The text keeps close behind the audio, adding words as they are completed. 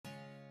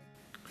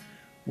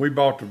We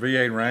bought the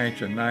V8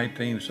 ranch in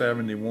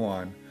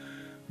 1971.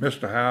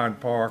 Mr.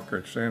 Howard Parker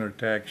at Center,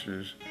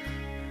 Texas,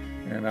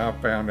 and I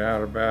found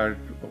out about it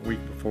a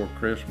week before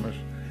Christmas,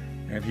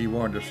 and he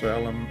wanted to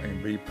sell them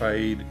and be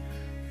paid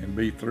and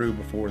be through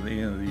before the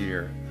end of the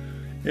year.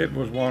 It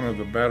was one of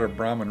the better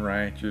Brahman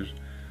ranches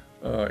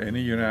in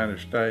the United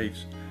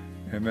States,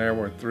 and there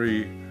were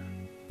 3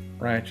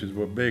 ranches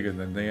were bigger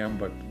than them,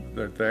 but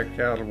their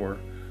cattle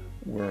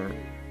were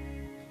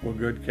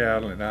good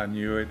cattle, and I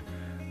knew it,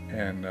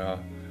 and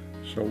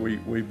so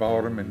we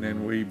bought them, and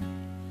then we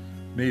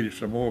needed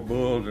some more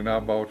bulls, and I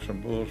bought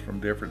some bulls from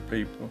different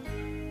people.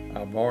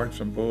 I borrowed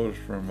some bulls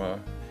from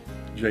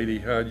J.D.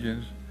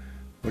 Hudgens,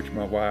 which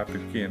my wife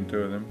is kin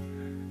to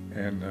them,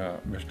 and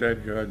Mr.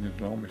 Edgar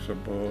Hudgens loaned me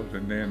some bulls,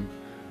 and then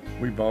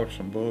we bought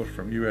some bulls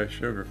from U.S.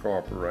 Sugar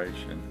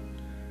Corporation.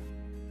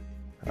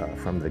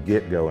 From the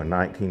get-go in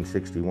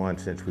 1961,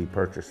 since we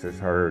purchased this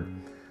herd,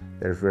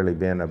 there's really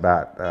been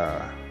about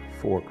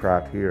 4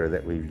 criteria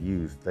that we've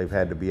used. They've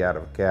had to be out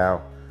of a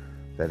cow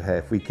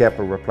if we kept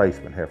a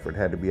replacement heifer, it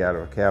had to be out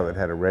of a cow that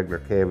had a regular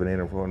calving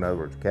interval. In other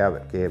words, a cow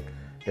that calved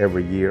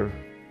every year,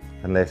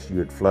 unless you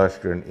had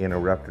flushed her and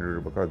interrupted her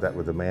because that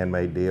was a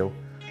man-made deal.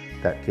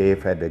 That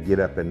calf had to get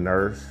up and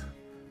nurse,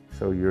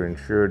 so you're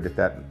ensured that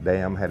that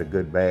dam had a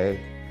good bag.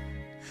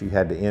 She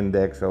had to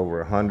index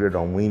over 100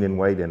 on weaning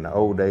weight. In the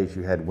old days,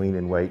 you had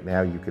weaning weight.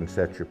 Now you can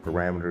set your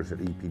parameters at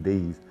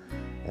EPDs.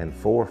 And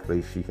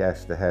fourthly, she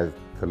has to have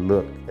the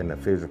look and the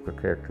physical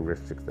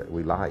characteristics that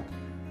we like.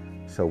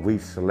 So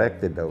we've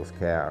selected those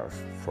cows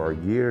for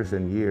years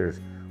and years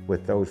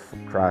with those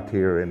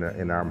criteria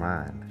in our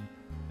mind.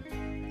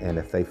 And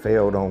if they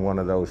failed on one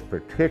of those,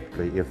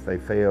 particularly if they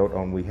failed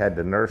on we had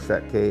to nurse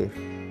that calf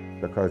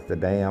because the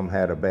dam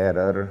had a bad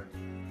udder,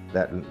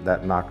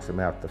 that knocks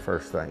them out the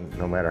first thing,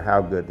 no matter how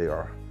good they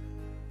are.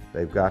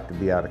 They've got to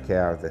be out of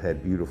cows that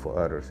had beautiful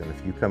udders. And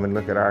if you come and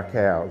look at our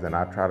cows, and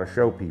I try to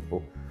show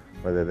people,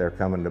 whether they're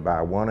coming to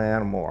buy one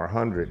animal or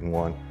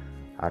 101,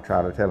 I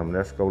try to tell them,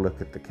 let's go look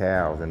at the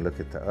cows and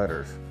look at the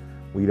udders.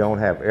 We don't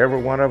have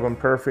every one of them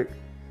perfect,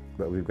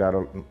 but we've got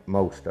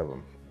most of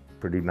them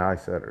pretty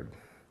nice uddered.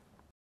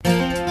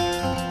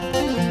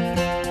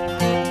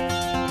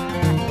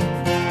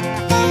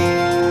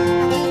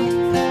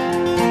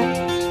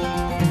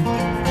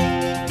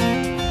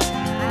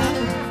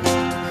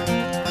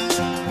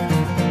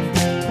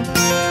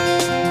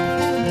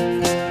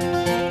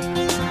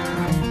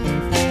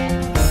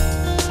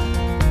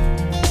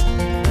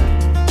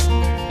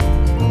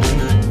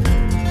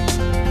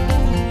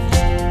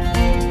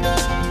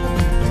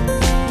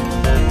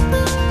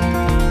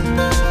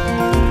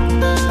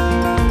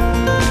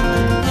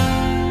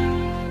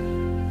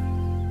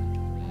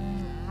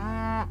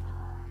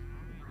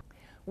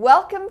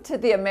 Welcome to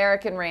The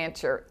American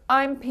Rancher.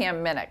 I'm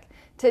Pam Minnick.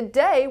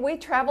 Today we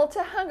travel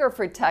to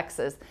Hungerford,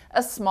 Texas,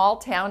 a small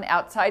town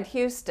outside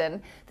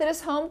Houston that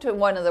is home to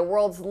one of the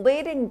world's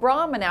leading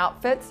Brahman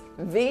outfits,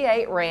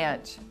 V8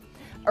 Ranch.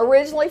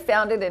 Originally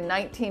founded in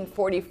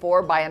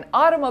 1944 by an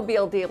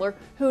automobile dealer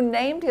who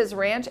named his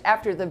ranch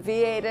after the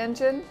V8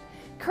 engine,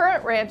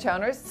 current ranch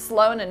owners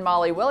Sloan and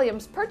Molly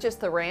Williams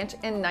purchased the ranch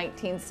in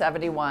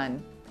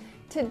 1971.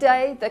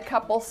 Today, the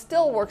couple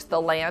still works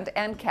the land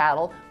and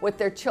cattle with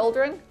their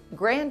children,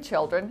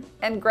 grandchildren,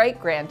 and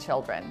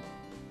great-grandchildren.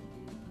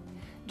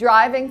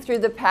 Driving through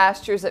the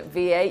pastures at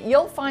V8,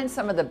 you'll find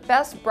some of the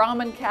best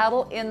Brahman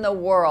cattle in the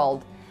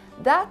world.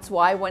 That's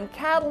why when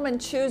cattlemen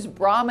choose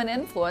Brahman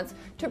influence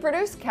to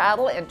produce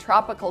cattle in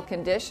tropical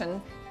condition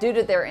due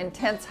to their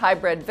intense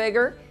hybrid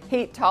vigor,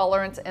 heat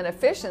tolerance, and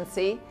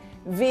efficiency,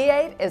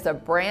 V8 is a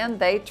brand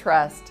they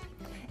trust.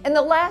 In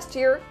the last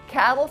year,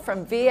 cattle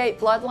from V8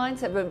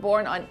 bloodlines have been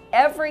born on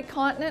every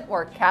continent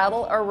where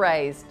cattle are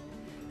raised.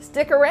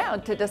 Stick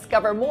around to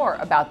discover more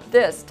about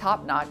this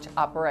top-notch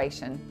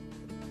operation.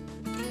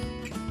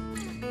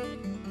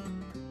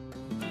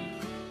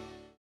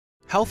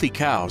 Healthy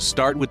cows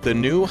start with the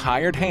new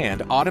hired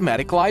hand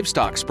automatic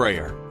livestock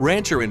sprayer.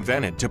 Rancher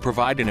invented to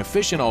provide an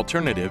efficient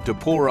alternative to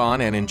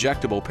pour-on and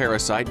injectable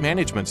parasite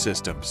management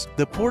systems.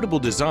 The portable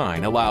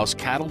design allows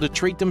cattle to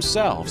treat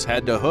themselves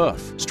head to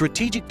hoof.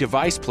 Strategic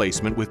device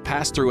placement with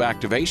pass-through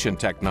activation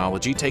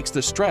technology takes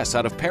the stress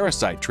out of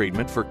parasite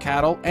treatment for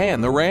cattle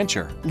and the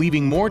rancher,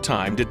 leaving more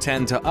time to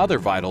tend to other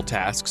vital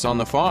tasks on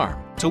the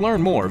farm. To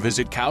learn more,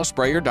 visit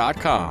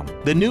cowsprayer.com.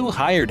 The new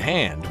hired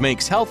hand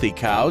makes healthy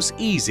cows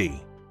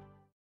easy.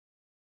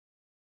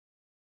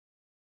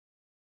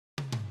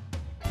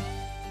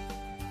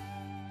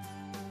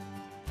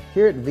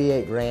 Here at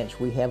V8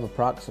 Ranch, we have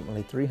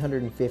approximately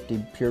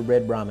 350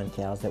 purebred Brahman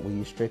cows that we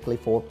use strictly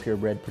for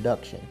purebred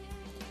production.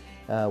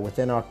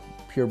 Within our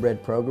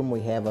purebred program,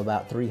 we have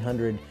about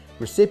 300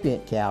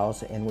 recipient cows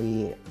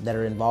that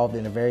are involved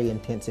in a very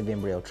intensive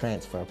embryo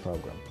transfer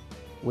program.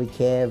 We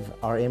calve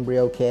our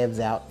embryo calves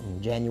out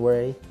in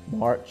January,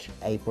 March,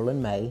 April,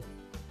 and May,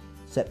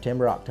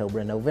 September, October,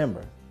 and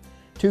November.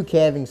 2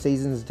 calving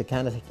seasons to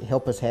kind of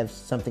help us have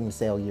something to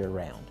sell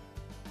year-round.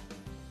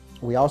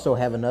 We also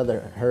have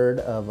another herd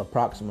of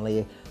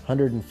approximately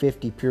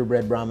 150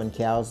 purebred Brahman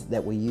cows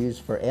that we use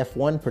for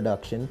F1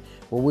 production,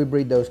 where we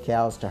breed those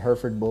cows to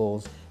Hereford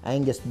bulls,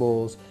 Angus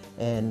bulls,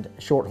 and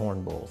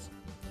Shorthorn bulls.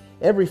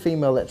 Every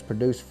female that's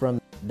produced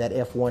from that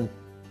F1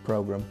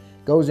 program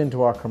goes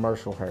into our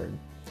commercial herd.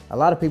 A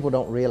lot of people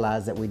don't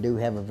realize that we do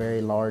have a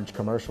very large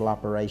commercial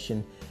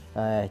operation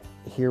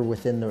here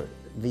within the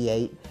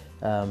V8,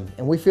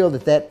 and we feel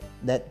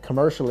that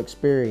commercial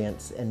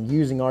experience and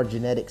using our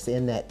genetics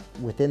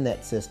within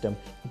that system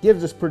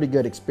gives us pretty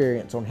good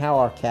experience on how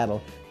our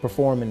cattle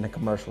perform in the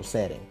commercial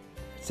setting.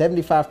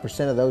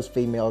 75% of those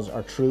females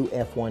are true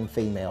F1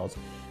 females,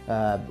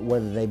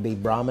 whether they be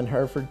Brahman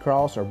Hereford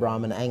cross or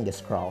Brahman Angus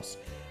cross.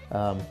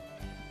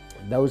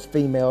 Those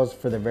females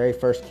for the very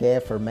first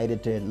calf are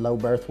mated to low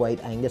birth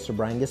weight Angus or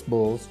Brangus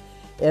bulls.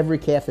 Every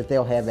calf that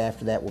they'll have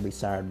after that will be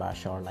sired by a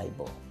Charolais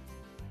bull.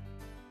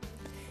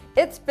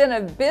 It's been a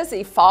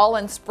busy fall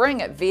and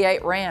spring at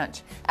V8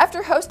 Ranch.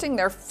 After hosting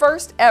their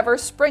first ever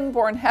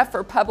Springborn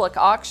Heifer public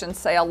auction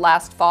sale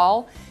last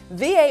fall,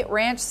 V8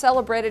 Ranch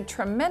celebrated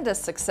tremendous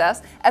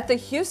success at the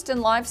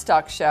Houston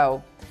Livestock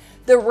Show.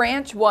 The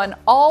ranch won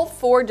all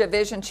 4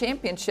 division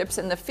championships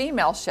in the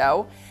female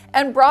show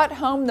and brought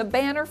home the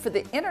banner for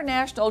the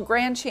International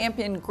Grand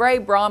Champion Gray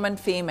Brahman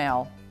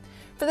female.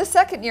 For the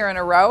second year in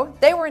a row,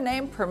 they were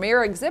named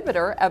Premier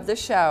Exhibitor of the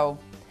show.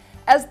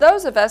 As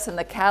those of us in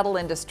the cattle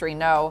industry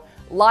know,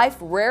 life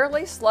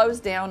rarely slows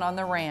down on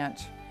the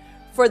ranch.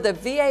 For the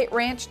V8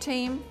 Ranch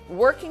team,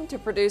 working to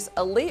produce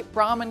elite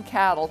Brahman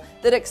cattle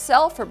that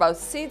excel for both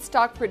seed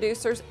stock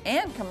producers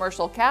and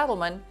commercial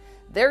cattlemen,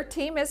 their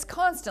team is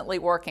constantly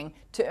working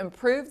to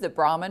improve the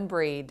Brahman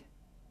breed.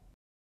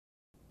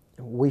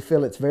 We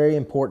feel it's very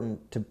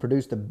important to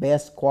produce the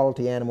best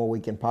quality animal we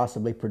can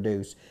possibly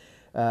produce,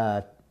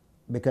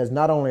 because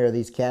not only are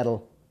these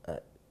cattle,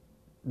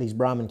 these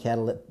Brahman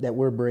cattle that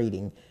we're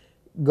breeding,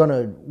 going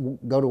to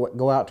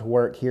go out to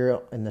work here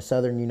in the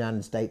southern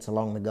United States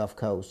along the Gulf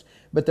Coast,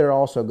 but they're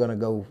also going to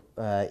go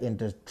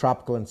into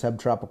tropical and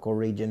subtropical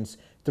regions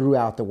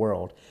throughout the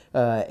world.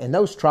 And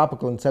those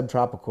tropical and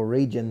subtropical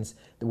regions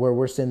where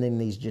we're sending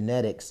these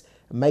genetics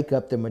make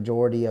up the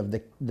majority of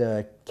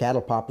the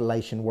cattle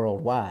population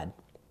worldwide.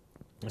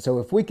 So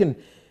if we can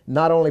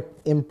not only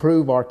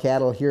improve our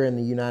cattle here in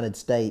the United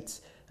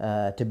States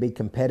to be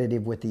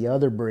competitive with the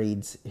other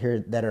breeds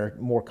here that are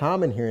more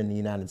common here in the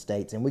United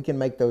States, and we can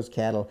make those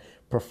cattle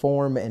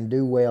perform and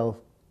do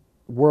well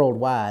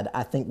worldwide,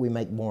 I think we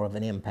make more of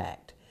an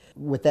impact.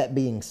 With that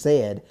being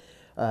said,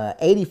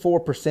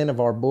 84% of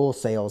our bull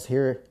sales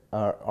here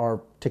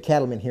are to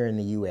cattlemen here in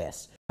the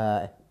U.S.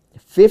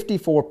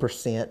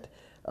 54%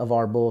 of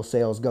our bull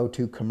sales go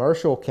to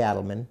commercial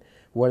cattlemen,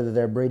 whether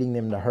they're breeding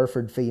them to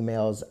Hereford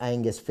females,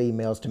 Angus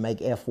females to make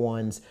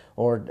F1s,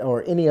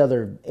 or any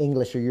other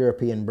English or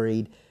European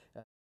breed.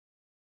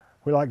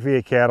 We like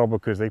V8 cattle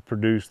because they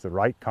produce the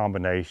right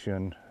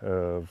combination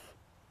of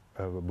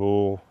a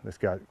bull that's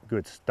got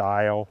good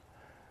style,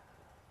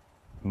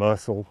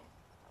 muscle,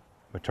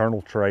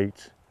 maternal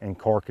traits, and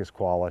carcass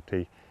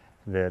quality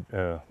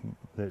that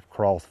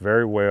cross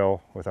very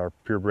well with our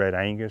purebred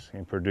Angus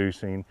in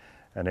producing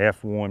an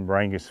F1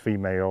 Brangus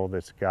female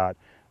that's got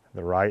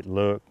the right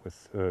look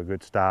with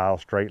good style,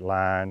 straight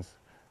lines,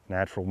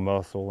 natural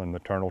muscle and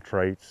maternal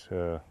traits,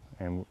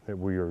 and that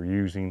we are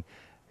using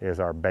as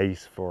our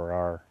base for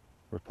our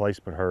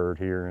replacement herd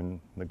here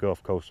in the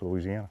Gulf Coast of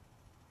Louisiana.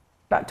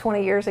 About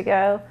 20 years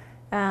ago,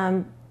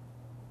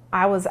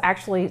 I was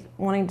actually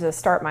wanting to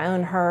start my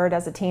own herd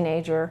as a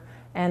teenager,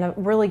 and a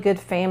really good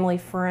family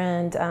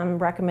friend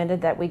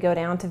recommended that we go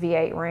down to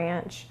V8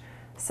 Ranch.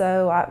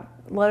 So I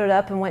loaded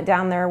up and went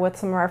down there with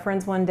some of our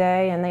friends one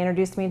day, and they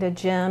introduced me to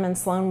Jim and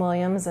Sloan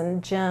Williams,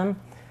 and Jim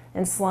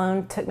and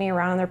Sloan took me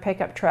around in their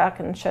pickup truck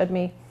and showed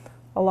me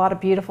a lot of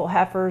beautiful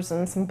heifers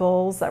and some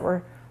bulls that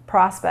were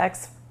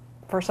prospects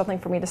for something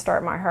for me to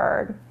start my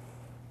herd.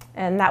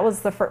 And that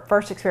was the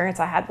first experience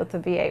I had with the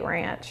V8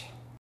 Ranch.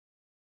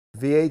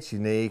 V8's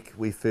unique,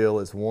 we feel,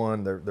 is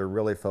one, they're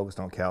really focused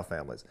on cow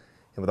families.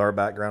 And with our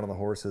background on the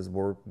horses,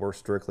 we're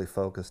strictly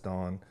focused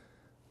on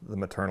the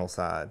maternal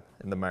side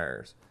and the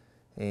mares.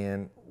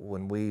 And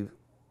when we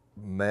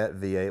met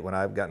V8, when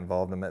I got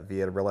involved and met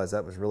V8, I realized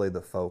that was really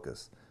the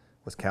focus,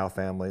 was cow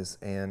families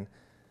and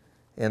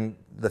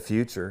the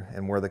future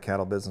and where the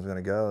cattle business is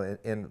going to go.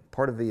 And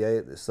part of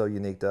V8 that's so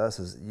unique to us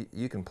is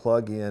you can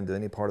plug into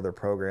any part of their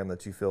program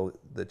that you feel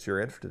that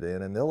you're interested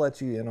in, and they'll let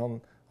you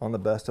in on the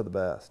best of the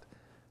best.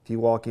 If you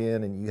walk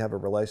in and you have a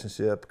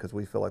relationship, because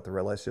we feel like the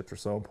relationships are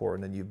so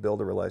important, and you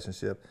build a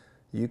relationship,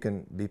 you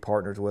can be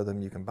partners with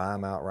them, you can buy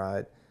them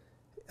outright.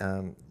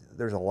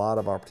 There's a lot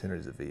of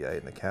opportunities at V8,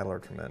 and the cattle are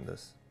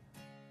tremendous.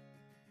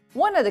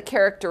 One of the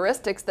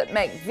characteristics that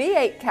make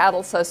V8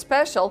 cattle so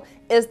special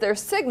is their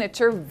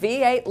signature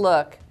V8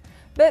 look.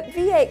 But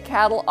V8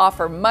 cattle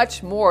offer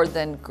much more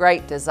than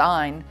great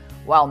design.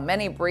 While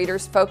many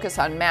breeders focus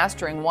on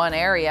mastering one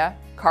area,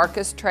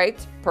 carcass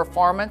traits,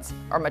 performance,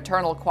 or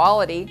maternal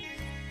quality,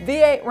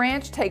 V8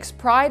 Ranch takes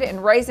pride in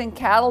raising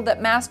cattle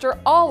that master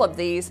all of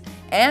these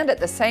and at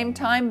the same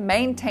time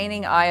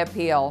maintaining eye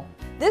appeal.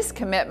 This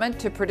commitment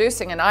to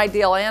producing an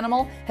ideal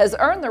animal has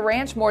earned the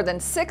ranch more than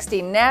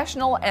 60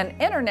 national and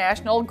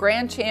international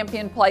Grand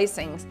Champion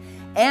placings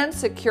and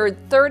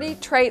secured 30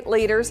 trait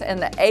leaders in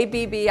the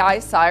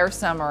ABBI Sire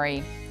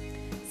Summary.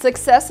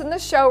 Success in the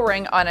show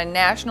ring on a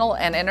national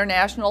and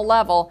international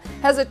level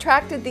has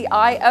attracted the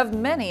eye of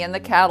many in the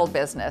cattle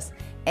business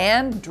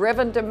and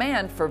driven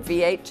demand for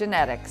V8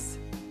 genetics.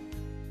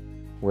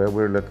 Well,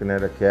 we're looking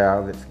at a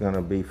cow that's going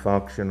to be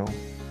functional.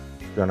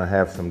 She's going to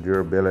have some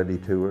durability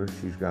to her.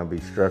 She's going to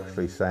be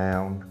structurally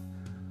sound,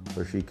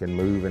 where she can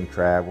move and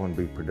travel and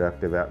be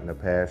productive out in the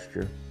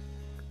pasture.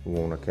 We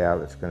want a cow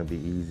that's going to be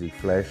easy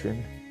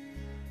fleshing.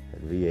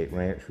 At V8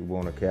 Ranch, we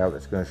want a cow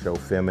that's going to show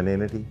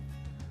femininity.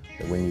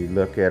 That when you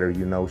look at her,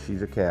 you know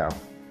she's a cow.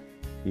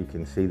 You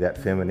can see that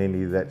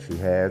femininity that she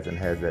has and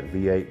has that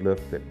V8 look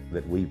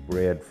that we've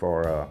bred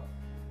for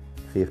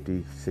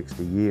 50,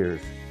 60 years.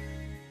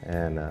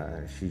 And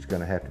she's going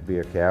to have to be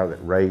a cow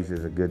that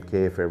raises a good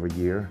calf every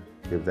year,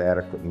 gives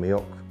adequate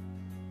milk,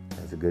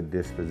 has a good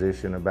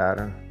disposition about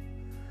her,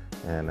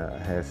 and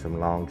has some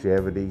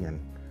longevity and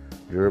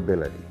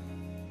durability,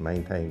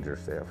 maintains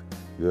herself,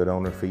 good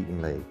on her feet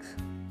and legs.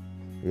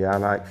 Yeah, I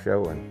like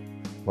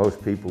showing.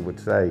 Most people would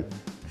say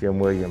Jim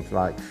Williams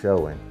likes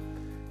showing,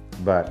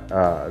 but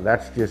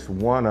that's just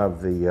one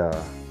of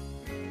the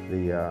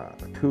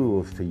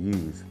tools to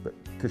use. But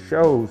the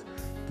shows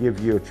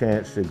give you a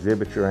chance to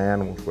exhibit your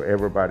animals where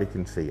everybody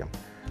can see them.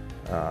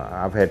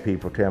 I've had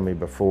people tell me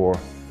before,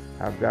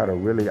 I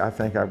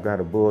think I've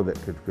got a bull that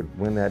could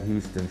win that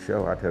Houston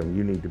show. I tell them,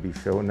 you need to be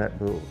showing that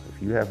bull.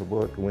 If you have a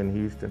bull to win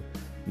Houston,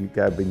 you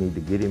need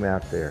to get him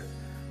out there.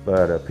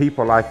 But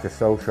people like the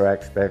social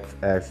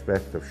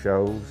aspect of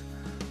shows.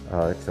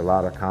 It's a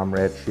lot of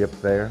comradeship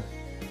there,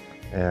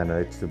 and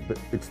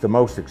it's the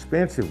most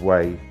expensive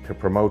way to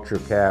promote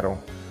your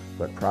cattle,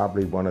 but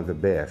probably one of the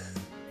best.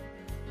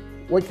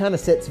 What kind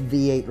of sets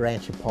V8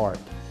 Ranch apart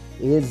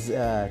is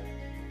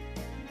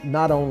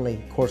not only,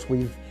 of course,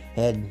 we've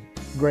had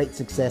great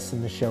success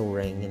in the show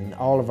ring and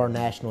all of our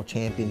national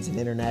champions and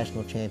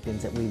international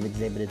champions that we've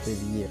exhibited through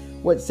the year.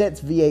 What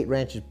sets V8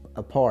 Ranch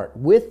apart,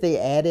 with the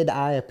added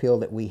eye appeal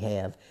that we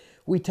have,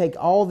 we take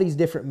all these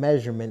different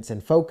measurements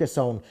and focus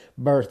on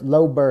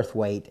low birth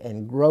weight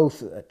and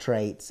growth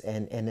traits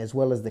and as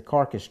well as the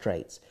carcass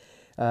traits.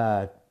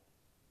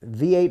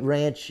 V8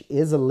 Ranch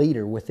is a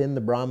leader within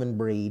the Brahman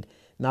breed,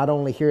 not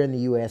only here in the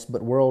U.S.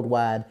 but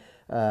worldwide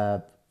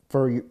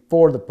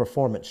for the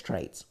performance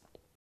traits.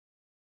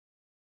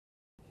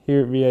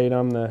 Here at V8,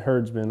 I'm the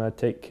herdsman. I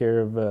take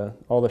care of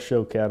all the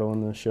show cattle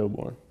and the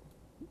showborn.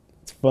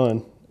 It's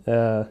fun.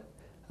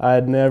 I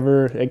had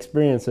never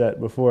experienced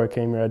that before I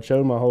came here. I'd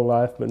showed my whole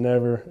life, but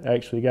never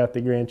actually got the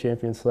Grand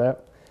Champion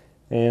slap.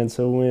 And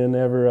so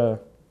whenever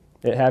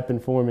it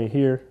happened for me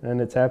here,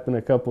 and it's happened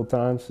a couple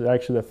times.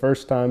 Actually, the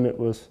first time it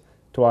was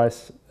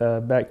twice,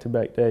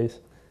 back-to-back days.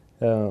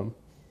 And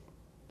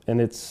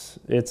it's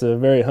a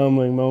very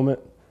humbling moment,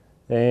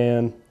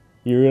 and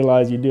you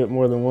realize you do it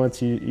more than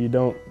once. You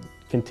don't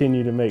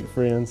continue to make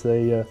friends.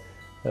 They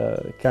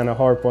kind of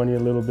harp on you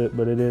a little bit,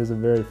 but it is a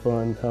very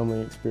fun,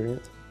 humbling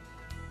experience.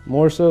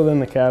 More so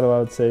than the cattle, I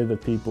would say the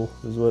people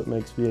is what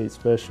makes V8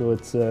 special.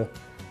 It's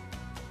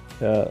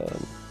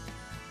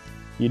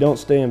you don't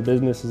stay in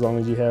business as long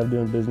as you have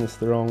doing business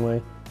the wrong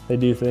way. They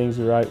do things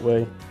the right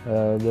way.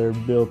 They're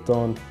built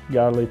on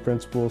godly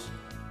principles.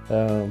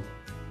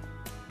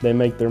 They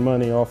make their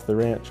money off the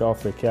ranch,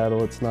 off the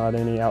cattle. It's not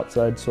any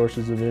outside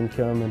sources of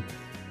income. And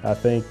I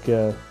think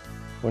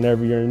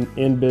whenever you're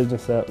in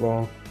business that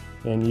long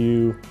and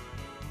you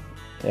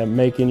are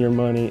making your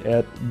money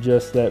at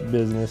just that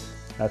business,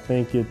 I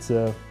think it's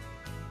a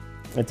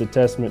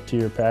testament to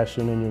your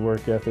passion and your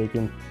work ethic,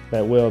 and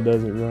that well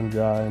doesn't run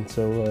dry. And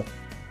so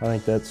I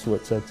think that's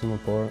what sets them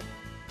apart.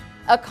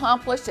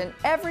 Accomplished in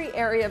every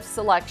area of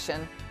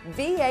selection,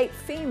 V8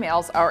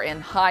 females are in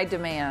high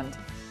demand.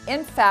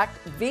 In fact,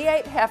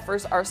 V8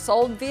 heifers are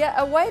sold via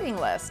a waiting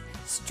list,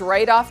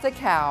 straight off the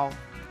cow.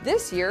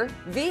 This year,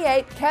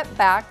 V8 kept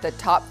back the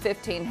top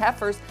 15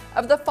 heifers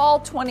of the fall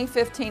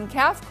 2015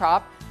 calf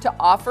crop to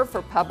offer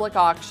for public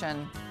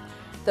auction.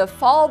 The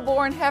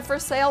fall-born heifer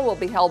sale will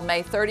be held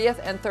May 30th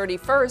and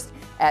 31st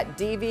at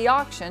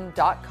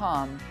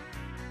dvauction.com.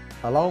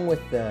 Along with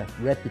the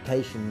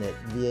reputation that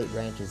V8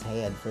 Ranch has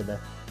had for the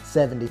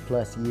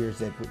 70-plus years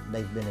that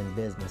they've been in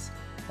business,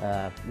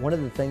 one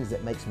of the things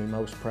that makes me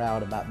most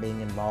proud about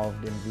being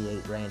involved in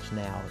V8 Ranch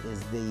now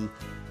is the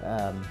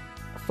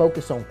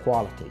focus on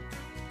quality.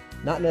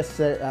 Not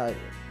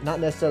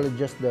necessarily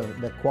just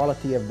the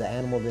quality of the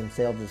animal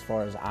themselves as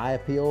far as eye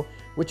appeal,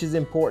 which is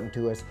important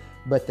to us,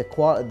 but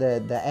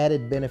the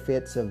added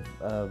benefits of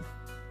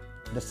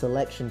the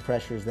selection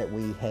pressures that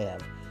we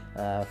have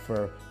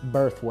for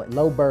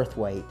low birth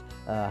weight,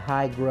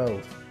 high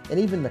growth, and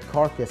even the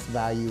carcass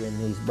value in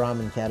these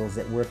Brahman cattle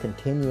that we're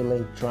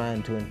continually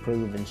trying to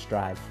improve and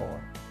strive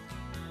for.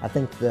 I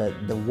think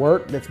the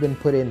work that's been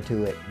put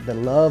into it, the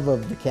love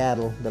of the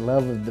cattle, the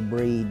love of the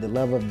breed, the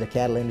love of the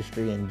cattle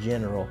industry in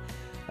general,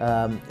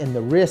 and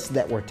the risks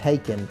that were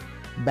taken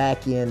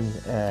back in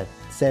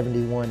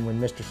 1971 when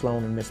Mr.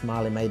 Sloan and Miss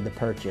Molly made the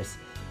purchase.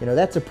 You know,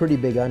 that's a pretty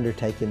big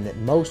undertaking that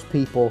most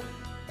people,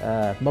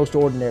 most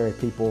ordinary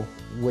people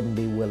wouldn't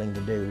be willing to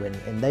do.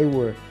 And they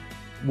were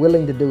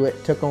willing to do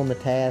it, took on the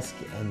task,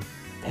 and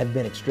have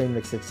been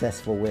extremely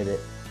successful with it,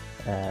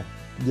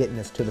 getting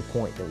us to the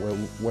point that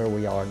where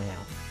we are now.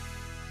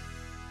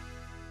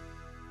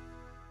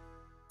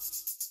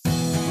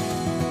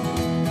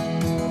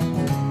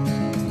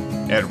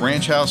 At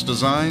Ranch House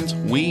Designs,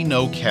 we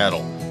know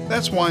cattle.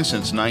 That's why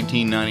since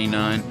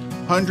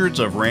 1999, hundreds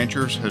of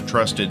ranchers have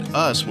trusted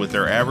us with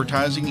their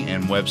advertising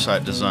and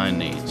website design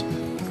needs.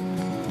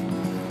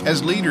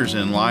 As leaders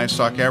in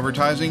livestock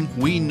advertising,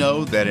 we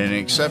know that an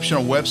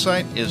exceptional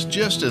website is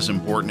just as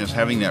important as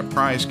having that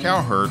prized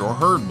cow herd or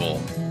herd bull.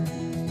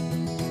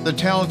 The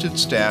talented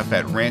staff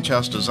at Ranch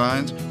House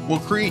Designs will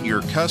create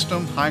your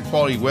custom,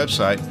 high-quality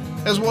website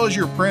as well as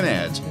your print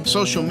ads,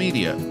 social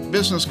media,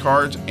 business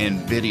cards, and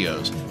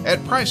videos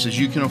at prices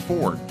you can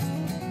afford.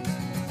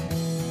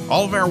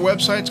 All of our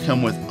websites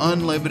come with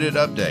unlimited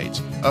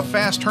updates, a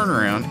fast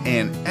turnaround,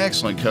 and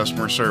excellent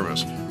customer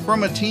service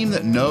from a team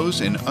that knows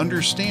and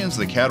understands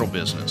the cattle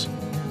business.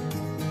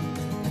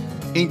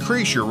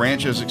 Increase your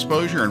ranch's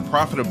exposure and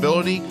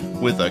profitability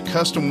with a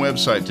custom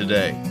website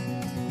today.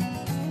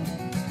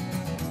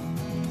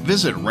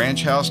 Visit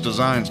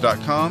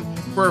ranchhousedesigns.com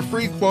for a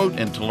free quote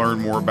and to learn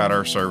more about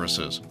our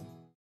services.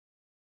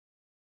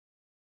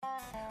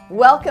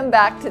 Welcome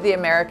back to The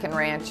American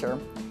Rancher.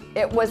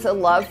 It was a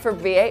love for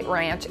V8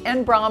 Ranch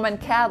and Brahman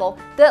cattle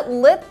that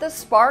lit the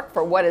spark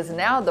for what is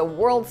now the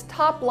world's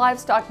top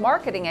livestock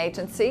marketing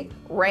agency,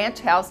 Ranch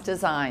House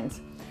Designs.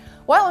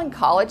 While in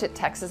college at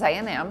Texas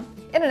A&M,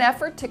 in an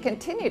effort to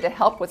continue to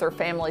help with her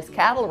family's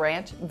cattle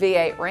ranch,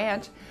 V8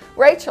 Ranch,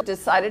 Rachel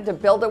decided to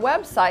build a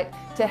website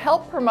to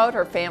help promote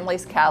her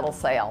family's cattle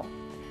sale.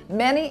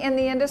 Many in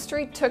the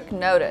industry took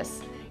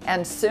notice,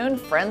 and soon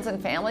friends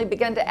and family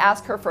began to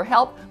ask her for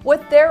help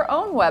with their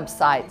own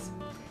websites.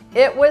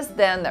 It was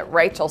then that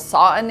Rachel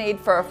saw a need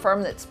for a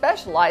firm that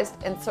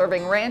specialized in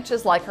serving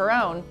ranches like her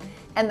own,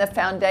 and the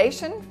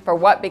foundation for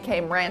what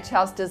became Ranch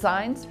House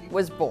Designs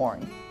was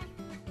born.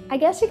 I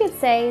guess you could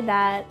say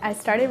that I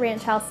started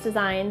Ranch House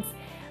Designs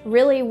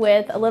really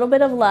with a little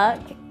bit of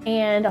luck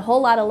and a whole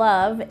lot of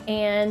love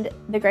and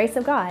the grace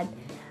of God.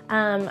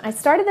 I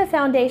started the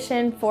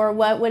foundation for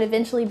what would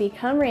eventually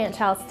become Ranch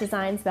House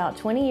Designs about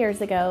 20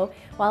 years ago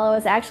while I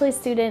was actually a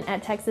student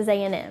at Texas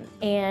A&M.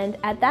 And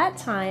at that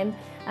time,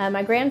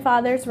 my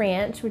grandfather's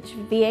ranch, which is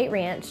V8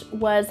 Ranch,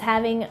 was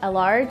having a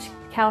large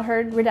cow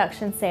herd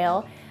reduction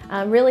sale,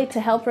 really to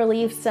help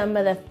relieve some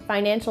of the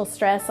financial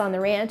stress on the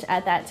ranch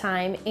at that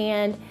time.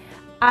 And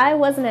I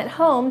wasn't at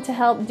home to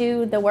help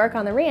do the work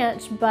on the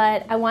ranch,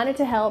 but I wanted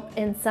to help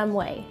in some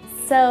way.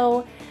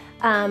 So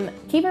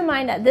keep in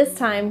mind at this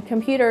time,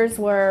 computers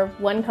were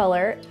one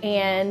color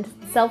and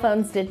cell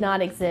phones did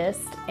not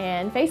exist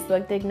and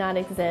Facebook did not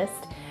exist.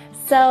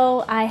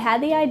 So I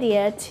had the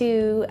idea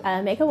to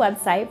make a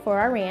website for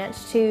our ranch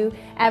to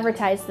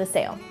advertise the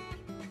sale.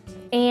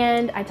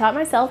 And I taught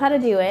myself how to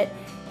do it.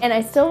 And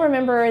I still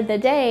remember the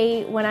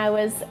day when I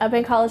was up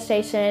in College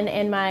Station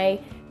and my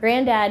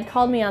granddad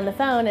called me on the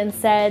phone and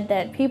said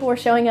that people were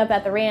showing up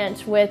at the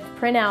ranch with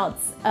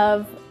printouts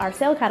of our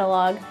sale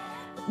catalog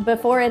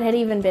before it had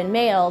even been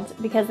mailed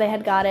because they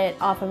had got it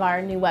off of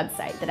our new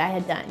website that I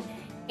had done.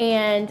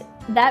 And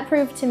that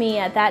proved to me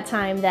at that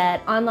time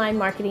that online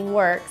marketing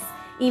works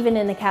even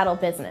in the cattle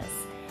business.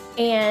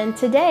 And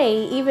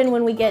today, even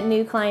when we get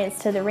new clients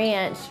to the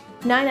ranch,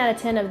 9 out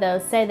of 10 of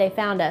those say they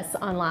found us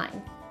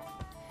online.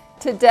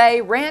 Today,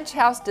 Ranch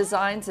House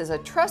Designs is a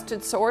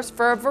trusted source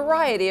for a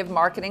variety of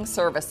marketing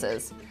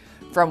services.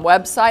 From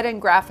website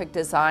and graphic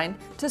design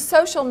to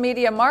social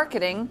media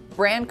marketing,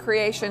 brand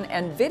creation,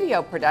 and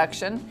video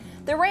production,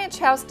 the Ranch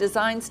House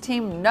Designs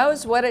team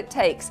knows what it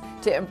takes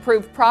to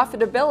improve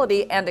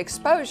profitability and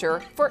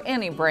exposure for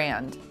any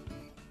brand.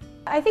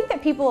 I think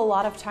that people a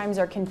lot of times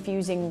are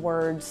confusing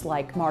words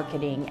like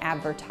marketing,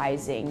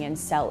 advertising, and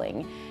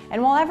selling.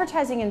 And while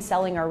advertising and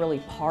selling are really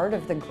part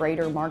of the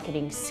greater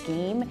marketing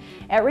scheme,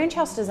 at Ranch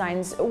House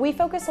Designs, we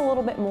focus a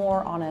little bit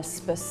more on a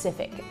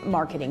specific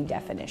marketing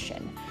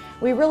definition.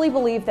 We really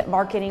believe that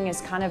marketing is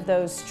kind of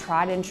those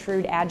tried and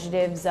true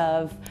adjectives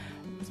of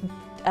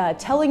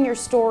telling your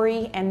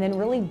story and then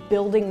really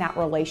building that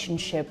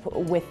relationship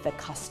with the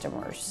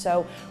customers.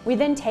 So we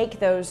then take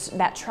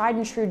that tried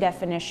and true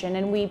definition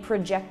and we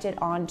project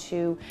it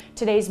onto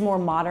today's more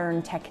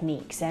modern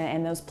techniques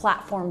and those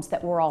platforms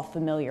that we're all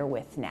familiar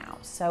with now.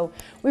 So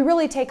we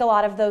really take a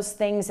lot of those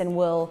things and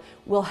we'll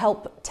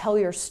help tell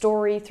your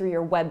story through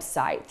your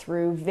website,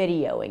 through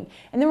videoing,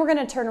 and then we're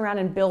going to turn around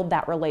and build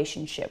that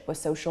relationship with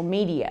social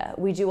media.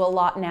 We do a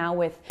lot now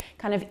with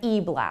kind of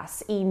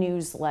e-blasts,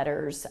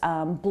 e-newsletters,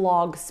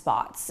 blog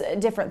spots,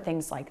 different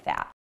things like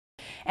that.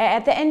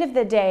 At the end of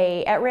the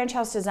day, at Ranch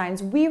House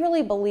Designs, we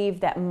really believe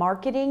that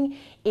marketing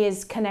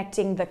is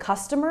connecting the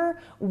customer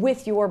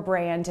with your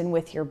brand and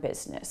with your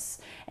business.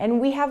 And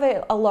we have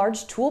a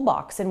large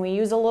toolbox, and we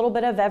use a little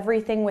bit of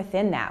everything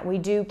within that. We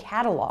do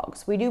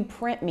catalogs, we do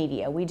print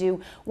media, we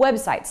do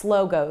websites,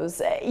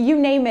 logos, you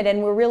name it,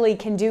 and we really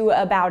can do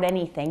about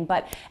anything.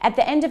 But at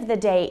the end of the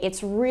day,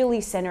 it's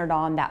really centered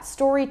on that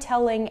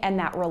storytelling and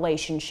that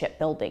relationship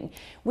building.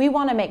 We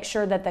want to make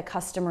sure that the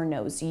customer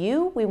knows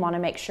you. We want to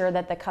make sure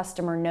that the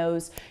customer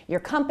knows your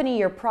company,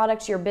 your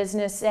product, your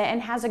business,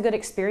 and has a good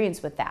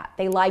experience with that.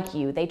 They like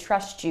you, they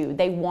trust you,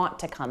 they want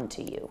to come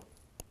to you.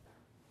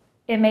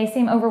 It may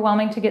seem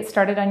overwhelming to get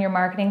started on your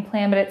marketing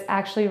plan, but it's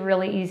actually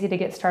really easy to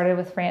get started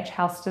with Ranch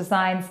House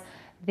Designs.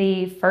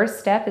 The first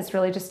step is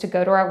really just to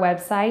go to our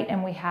website,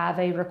 and we have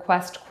a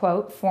request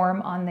quote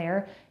form on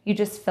there. You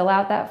just fill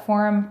out that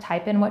form,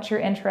 type in what you're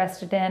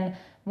interested in.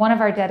 One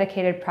of our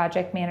dedicated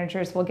project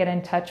managers will get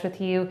in touch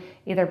with you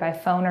either by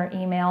phone or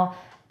email,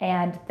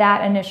 and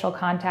that initial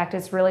contact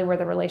is really where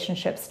the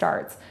relationship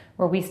starts,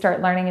 where we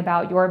start learning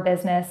about your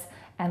business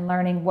and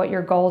learning what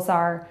your goals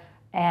are.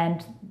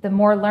 And the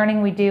more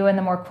learning we do and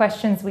the more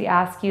questions we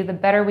ask you, the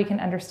better we can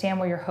understand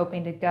where you're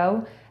hoping to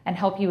go and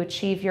help you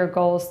achieve your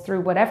goals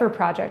through whatever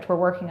project we're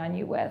working on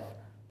you with.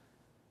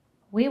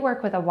 We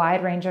work with a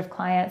wide range of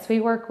clients. We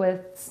work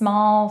with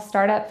small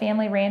startup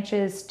family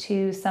ranches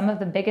to some of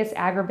the biggest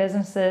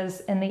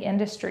agribusinesses in the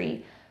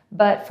industry.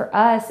 But for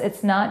us,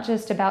 it's not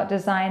just about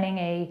designing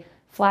a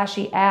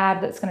flashy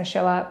ad that's going to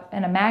show up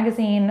in a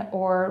magazine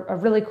or a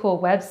really cool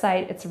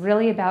website. It's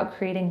really about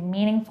creating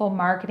meaningful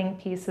marketing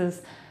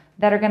pieces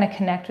that are going to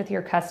connect with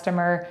your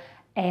customer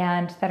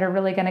and that are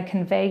really going to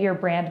convey your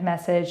brand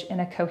message in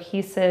a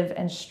cohesive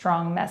and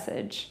strong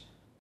message.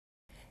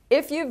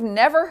 If you've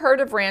never heard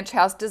of Ranch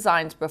House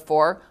Designs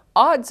before,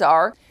 odds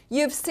are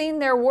you've seen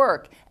their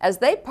work as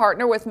they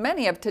partner with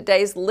many of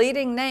today's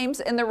leading names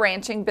in the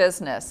ranching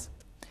business.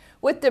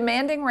 With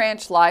demanding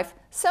ranch life,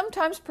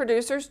 sometimes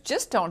producers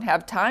just don't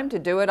have time to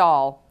do it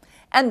all.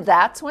 And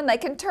that's when they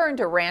can turn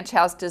to Ranch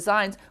House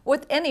Designs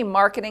with any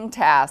marketing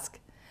task.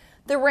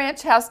 The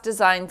Ranch House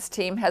Designs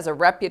team has a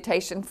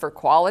reputation for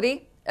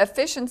quality,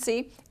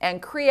 efficiency, and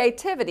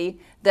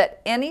creativity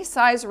that any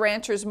size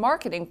rancher's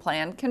marketing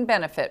plan can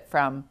benefit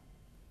from.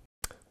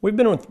 We've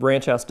been with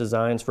Ranch House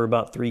Designs for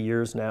about 3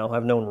 years now.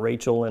 I've known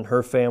Rachel and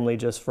her family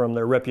just from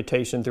their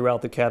reputation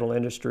throughout the cattle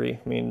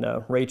industry. I mean,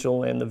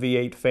 Rachel and the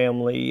V8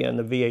 family and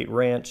the V8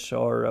 Ranch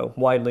are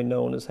widely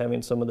known as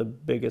having some of the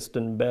biggest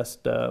and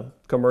best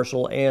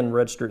commercial and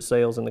registered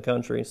sales in the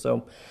country.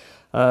 So,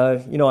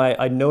 you know,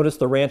 I noticed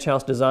the Ranch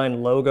House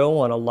Design logo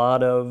on a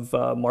lot of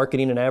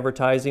marketing and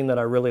advertising that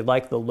I really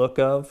liked the look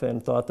of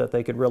and thought that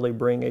they could really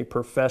bring a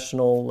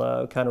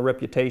professional kind of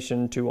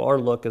reputation to our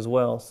look as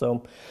well.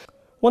 So,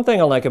 one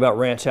thing I like about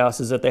Ranch House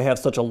is that they have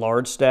such a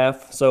large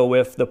staff, so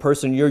if the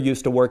person you're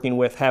used to working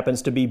with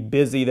happens to be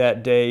busy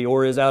that day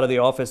or is out of the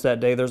office that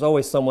day, there's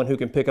always someone who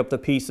can pick up the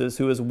pieces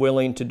who is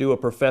willing to do a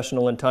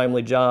professional and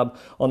timely job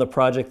on the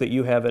project that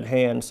you have at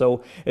hand.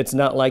 So it's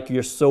not like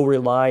you're so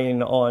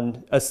relying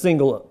on a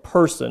single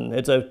person.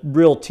 It's a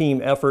real team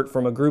effort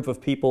from a group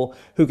of people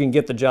who can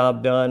get the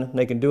job done.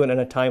 They can do it in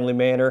a timely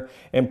manner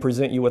and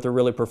present you with a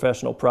really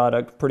professional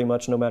product pretty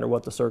much no matter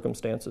what the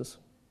circumstances.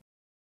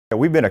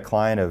 We've been a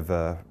client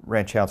of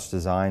Ranch House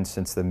Design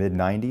since the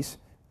mid-90s.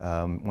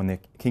 When the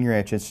King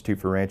Ranch Institute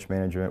for Ranch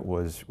Management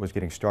was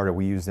getting started,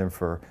 we used them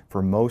for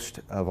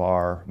most of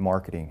our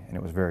marketing, and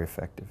it was very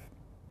effective.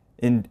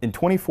 In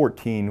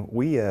 2014,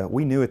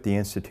 we knew at the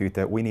Institute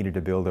that we needed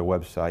to build a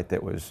website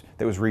that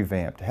was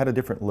revamped, had a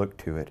different look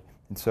to it.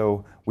 And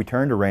so we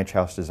turned to Ranch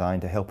House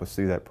Design to help us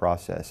through that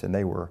process, and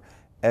they were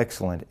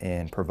excellent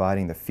in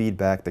providing the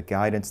feedback, the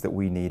guidance that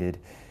we needed.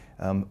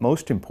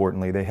 Most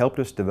importantly, they helped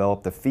us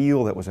develop the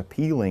feel that was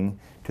appealing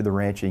to the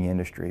ranching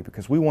industry,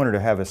 because we wanted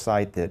to have a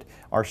site that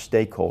our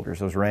stakeholders,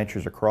 those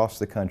ranchers across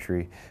the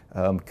country,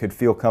 could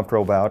feel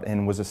comfortable about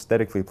and was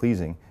aesthetically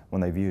pleasing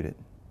when they viewed it.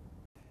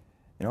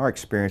 In our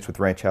experience with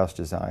Ranch House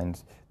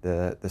Designs,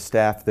 the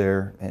staff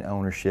there and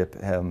ownership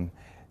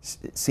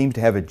seemed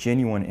to have a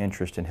genuine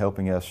interest in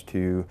helping us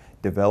to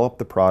develop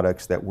the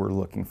products that we're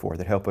looking for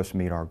that help us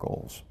meet our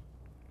goals.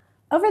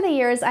 Over the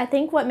years, I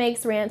think what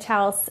makes Ranch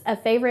House a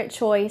favorite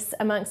choice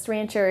amongst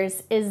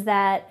ranchers is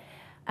that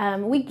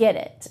we get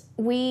it.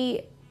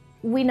 We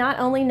not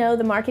only know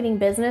the marketing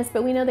business,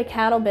 but we know the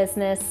cattle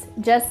business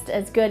just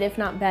as good, if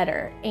not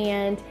better.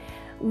 And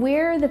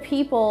we're the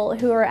people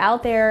who are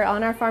out there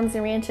on our farms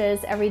and ranches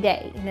every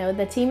day. You know,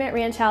 the team at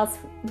Ranch House,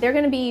 they're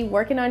going to be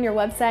working on your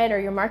website or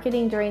your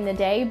marketing during the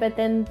day, but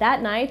then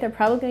that night they're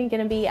probably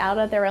going to be out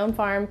at their own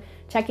farm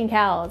checking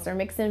cows or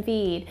mixing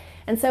feed.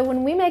 And so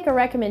when we make a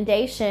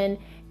recommendation,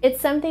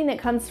 it's something that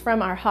comes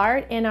from our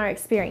heart and our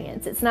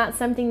experience. It's not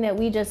something that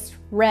we just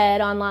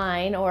read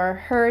online or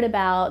heard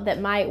about that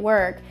might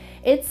work.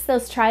 It's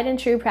those tried and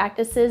true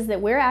practices that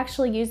we're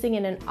actually using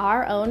in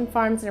our own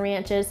farms and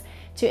ranches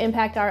to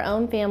impact our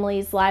own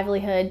family's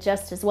livelihood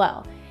just as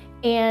well.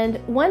 And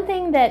one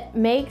thing that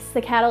makes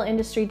the cattle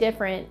industry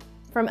different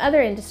from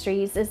other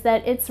industries is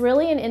that it's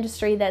really an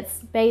industry that's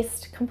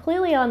based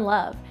completely on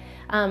love.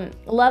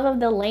 Love of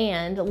the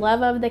land,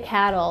 love of the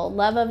cattle,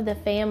 love of the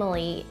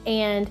family,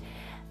 and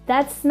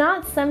that's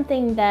not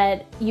something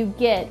that you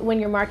get when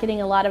you're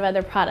marketing a lot of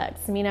other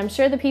products. I mean, I'm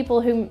sure the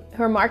people who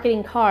are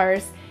marketing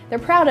cars, they're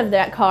proud of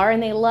that car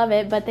and they love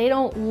it, but they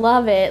don't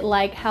love it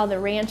like how the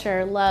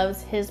rancher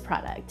loves his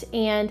product.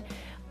 And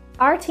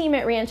our team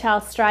at Ranch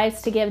House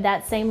strives to give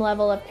that same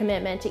level of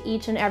commitment to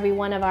each and every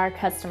one of our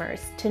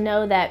customers, to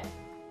know that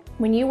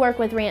when you work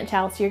with Ranch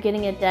House, you're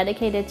getting a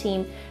dedicated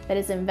team that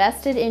is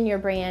invested in your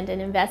brand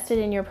and invested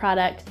in your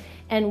product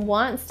and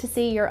wants to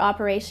see your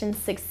operation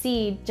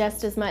succeed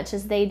just as much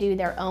as they do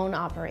their own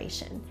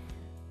operation.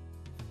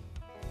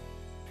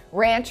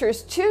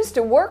 Ranchers choose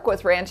to work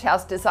with Ranch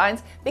House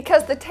Designs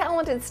because the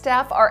talented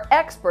staff are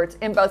experts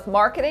in both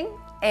marketing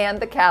and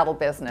the cattle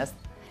business.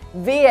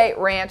 V8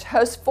 Ranch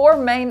hosts 4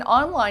 main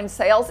online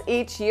sales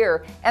each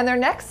year, and their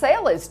next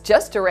sale is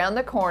just around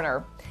the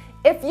corner.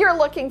 If you're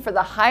looking for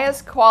the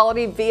highest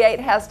quality V8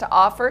 has to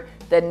offer,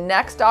 the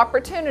next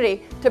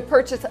opportunity to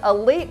purchase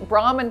elite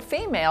Brahman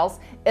females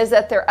is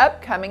at their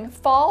upcoming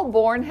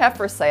Fall-Born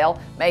Heifer Sale,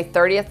 May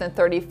 30th and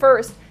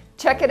 31st.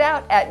 Check it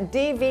out at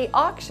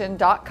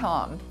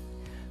dvauction.com.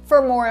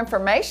 For more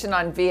information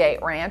on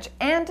V8 Ranch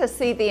and to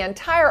see the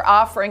entire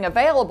offering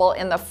available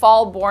in the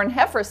Fall-Born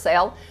Heifer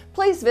Sale,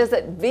 please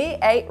visit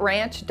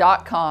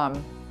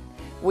v8ranch.com.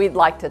 We'd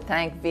like to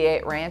thank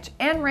V8 Ranch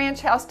and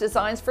Ranch House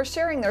Designs for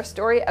sharing their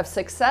story of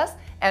success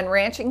and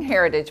ranching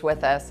heritage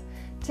with us.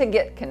 To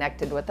get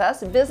connected with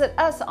us, visit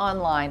us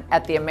online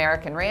at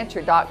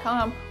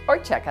theamericanrancher.com or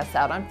check us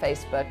out on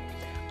Facebook.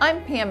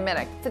 I'm Pam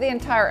Minnick for the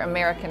entire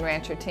American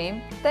Rancher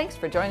team. Thanks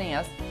for joining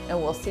us, and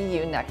we'll see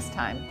you next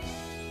time.